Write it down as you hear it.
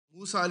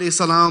Musa alayhi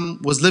salam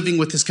was living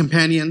with his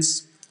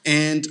companions,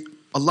 and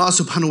Allah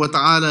subhanahu wa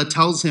ta'ala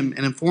tells him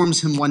and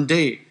informs him one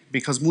day,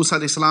 because Musa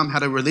alayhi salam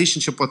had a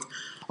relationship with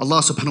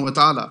Allah subhanahu wa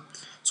ta'ala.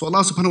 So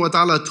Allah subhanahu wa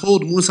ta'ala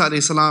told Musa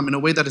alayhi salam in a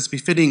way that is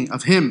befitting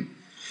of him.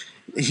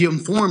 He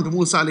informed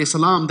Musa alayhi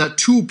salam that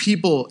two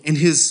people in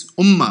his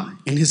ummah,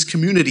 in his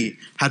community,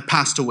 had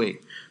passed away.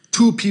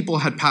 Two people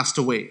had passed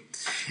away.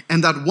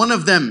 And that one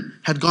of them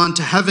had gone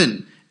to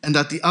heaven and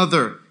that the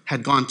other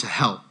had gone to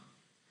hell.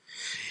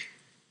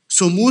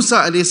 So Musa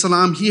alayhi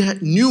salam, he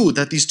knew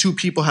that these two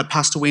people had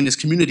passed away in his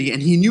community,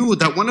 and he knew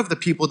that one of the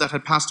people that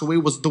had passed away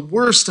was the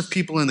worst of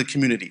people in the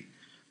community.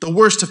 The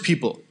worst of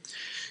people.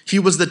 He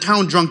was the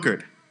town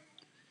drunkard.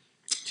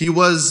 He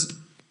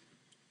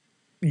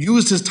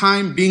used his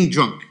time being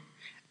drunk.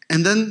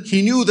 And then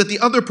he knew that the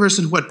other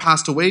person who had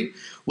passed away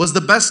was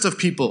the best of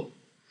people.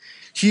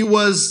 He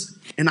was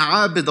an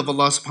abid of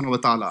Allah subhanahu wa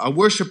ta'ala, a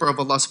worshipper of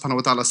Allah subhanahu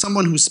wa ta'ala,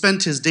 someone who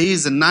spent his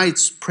days and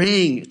nights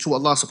praying to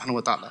Allah subhanahu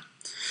wa ta'ala.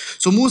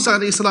 So Musa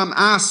alayhi salam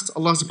asked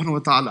Allah subhanahu wa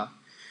ta'ala,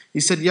 he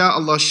said, Ya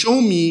Allah,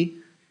 show me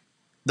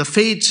the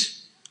fate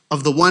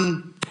of the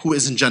one who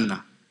is in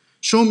Jannah.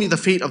 Show me the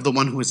fate of the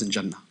one who is in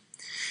Jannah.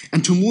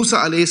 And to Musa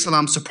alayhi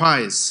salam's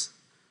surprise,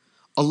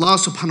 Allah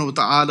subhanahu wa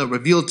ta'ala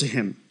revealed to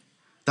him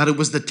that it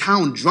was the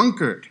town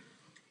drunkard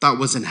that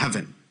was in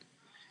heaven.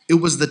 It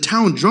was the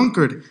town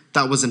drunkard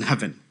that was in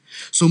heaven.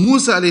 So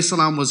Musa alayhi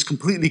salam was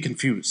completely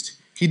confused.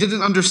 He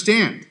didn't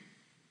understand.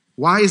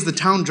 Why is the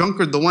town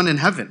drunkard the one in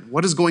heaven?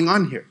 What is going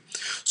on here?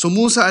 So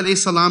Musa alayhi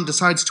salam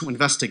decides to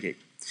investigate.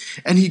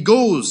 And he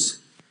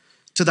goes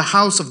to the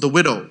house of the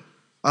widow,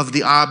 of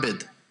the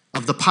abid,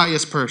 of the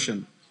pious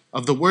person,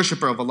 of the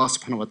worshipper of Allah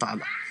subhanahu wa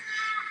ta'ala.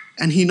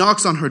 And he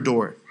knocks on her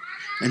door.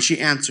 And she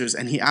answers,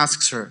 and he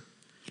asks her,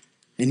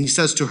 and he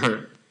says to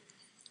her,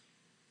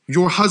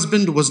 your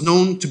husband was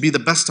known to be the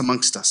best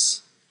amongst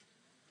us,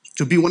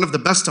 to be one of the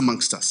best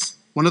amongst us,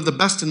 one of the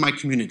best in my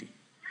community.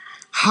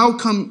 How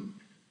come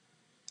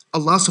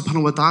Allah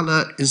subhanahu wa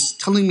ta'ala is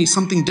telling me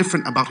something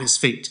different about his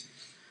fate?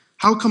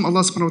 How come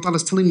Allah subhanahu wa ta'ala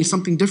is telling me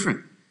something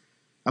different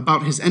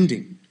about his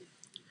ending?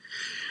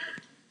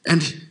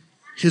 And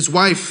his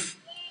wife,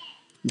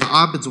 the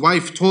abid's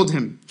wife, told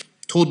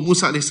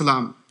Musa alayhi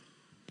salam,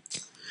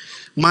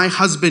 my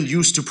husband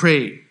used to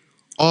pray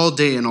all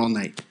day and all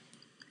night.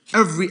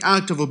 Every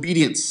act of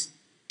obedience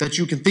that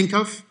you can think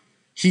of,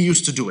 he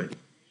used to do it.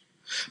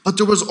 But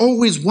there was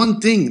always one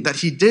thing that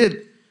he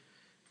did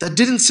that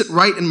didn't sit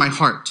right in my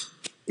heart.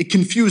 It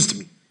confused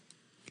me.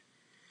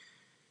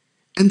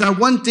 And that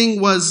one thing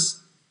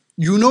was,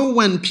 you know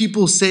when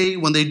people say,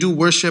 when they do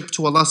worship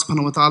to Allah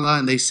subhanahu wa ta'ala,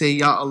 and they say,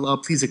 Ya Allah,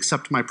 please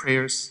accept my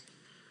prayers.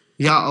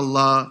 Ya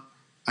Allah,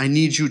 I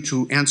need you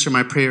to answer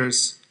my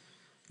prayers.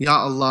 Ya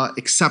Allah,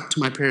 accept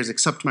my prayers,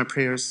 accept my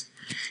prayers.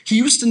 He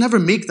used to never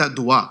make that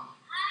dua.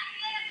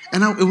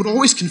 And it would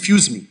always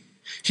confuse me.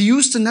 He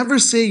used to never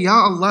say, Ya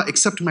Allah,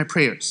 accept my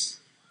prayers.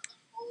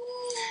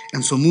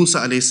 And so Musa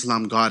alayhi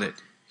salam got it.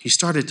 He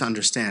started to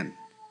understand.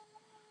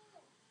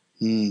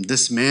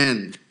 This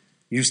man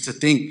used to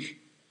think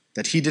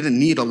that he didn't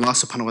need Allah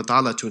subhanahu wa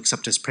ta'ala to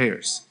accept his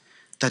prayers.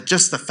 That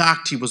just the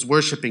fact he was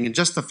worshipping and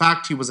just the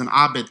fact he was an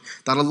abid,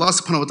 that Allah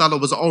subhanahu wa ta'ala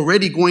was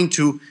already going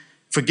to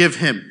forgive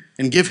him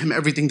and give him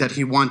everything that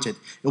he wanted.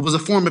 It was a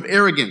form of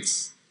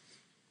arrogance.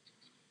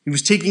 He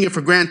was taking it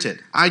for granted.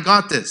 I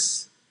got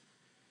this.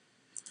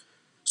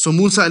 So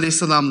Musa alayhi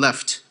salam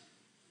left.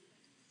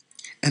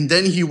 And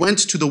then he went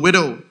to the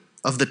widow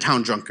of the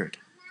town drunkard.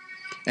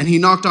 And he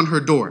knocked on her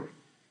door.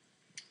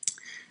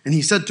 And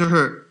he said to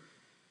her,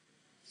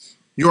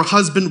 your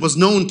husband was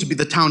known to be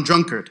the town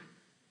drunkard.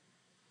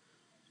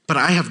 But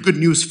I have good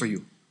news for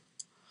you.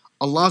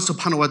 Allah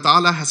subhanahu wa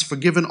ta'ala has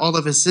forgiven all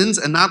of his sins,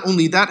 and not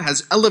only that,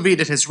 has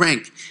elevated his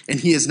rank, and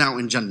he is now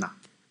in Jannah.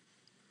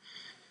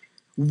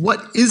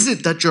 What is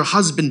it that your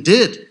husband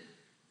did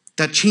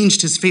that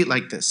changed his fate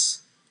like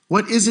this?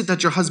 What is it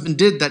that your husband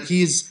did that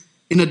he's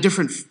in a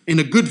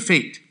good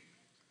fate?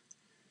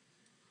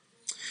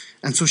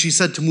 And so she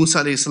said to Musa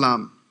alayhi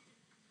salam,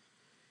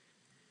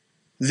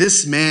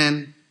 this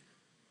man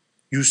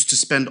used to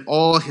spend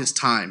all his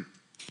time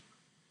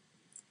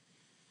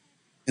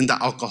in the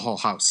alcohol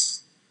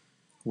house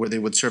where they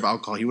would serve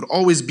alcohol. He would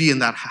always be in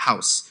that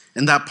house,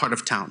 in that part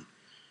of town,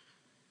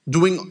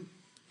 doing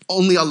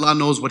only Allah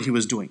knows what he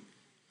was doing.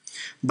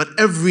 But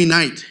every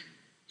night,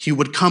 he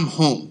would come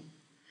home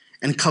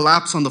and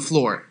collapse on the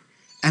floor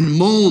and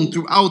moan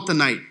throughout the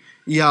night,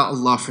 Ya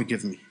Allah,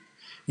 forgive me.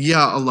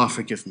 Ya Allah,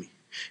 forgive me.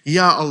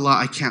 Ya Allah,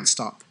 I can't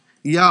stop.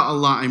 Ya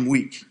Allah, I'm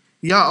weak.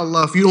 Ya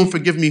Allah, if you don't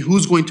forgive me,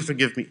 who's going to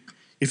forgive me?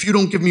 If you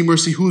don't give me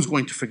mercy, who's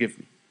going to forgive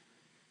me?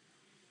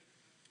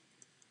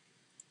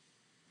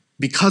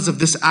 Because of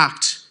this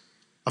act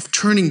of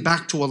turning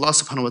back to Allah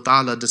subhanahu wa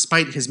ta'ala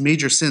despite his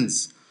major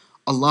sins,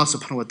 Allah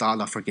subhanahu wa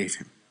ta'ala forgave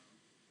him.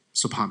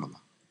 Subhanallah.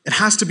 It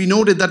has to be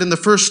noted that in the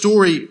first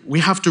story,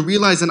 we have to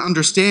realize and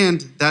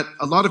understand that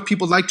a lot of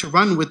people like to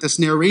run with this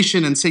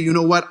narration and say, you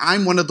know what,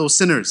 I'm one of those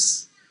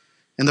sinners.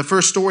 In the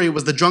first story, it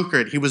was the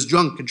drunkard. He was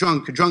drunk,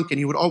 and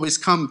he would always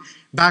come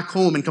back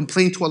home and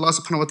complain to Allah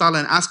subhanahu wa ta'ala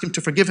and ask him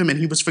to forgive him, and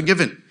he was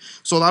forgiven.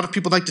 So a lot of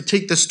people like to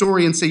take this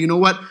story and say, you know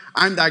what,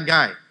 I'm that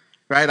guy,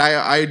 right?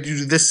 I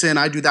do this sin,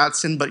 I do that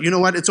sin, but you know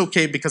what, it's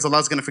okay because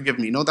Allah's going to forgive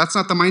me. No, that's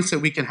not the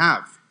mindset we can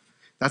have.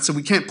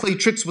 We can't play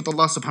tricks with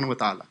Allah subhanahu wa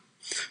ta'ala.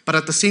 But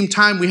at the same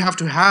time, we have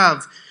to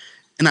have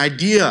an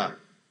idea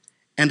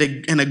and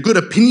a good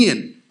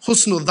opinion,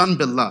 husnul dhan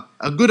billah,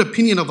 a good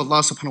opinion of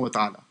Allah subhanahu wa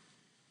ta'ala.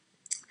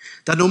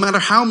 That no matter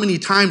how many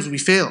times we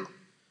fail,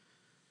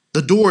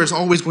 the door is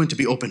always going to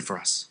be open for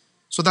us.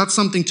 So that's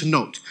something to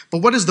note. But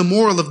what is the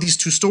moral of these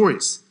two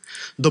stories?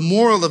 The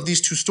moral of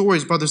these two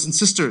stories, brothers and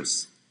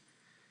sisters,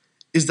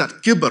 is that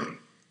kibr,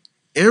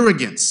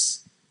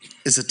 arrogance,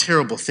 is a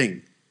terrible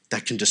thing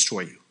that can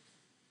destroy you.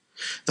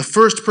 The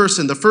first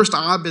person, the first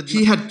abid,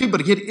 he had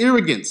kibr, he had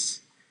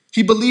arrogance.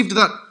 He believed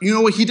that, you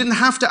know what, he didn't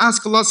have to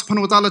ask Allah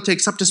subhanahu wa ta'ala to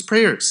accept his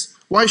prayers.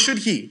 Why should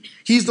he?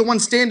 He's the one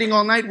standing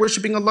all night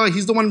worshipping Allah.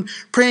 He's the one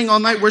praying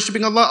all night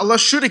worshipping Allah. Allah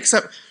should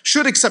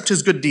accept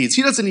his good deeds.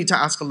 He doesn't need to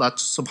ask Allah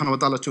subhanahu wa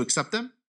ta'ala to accept them.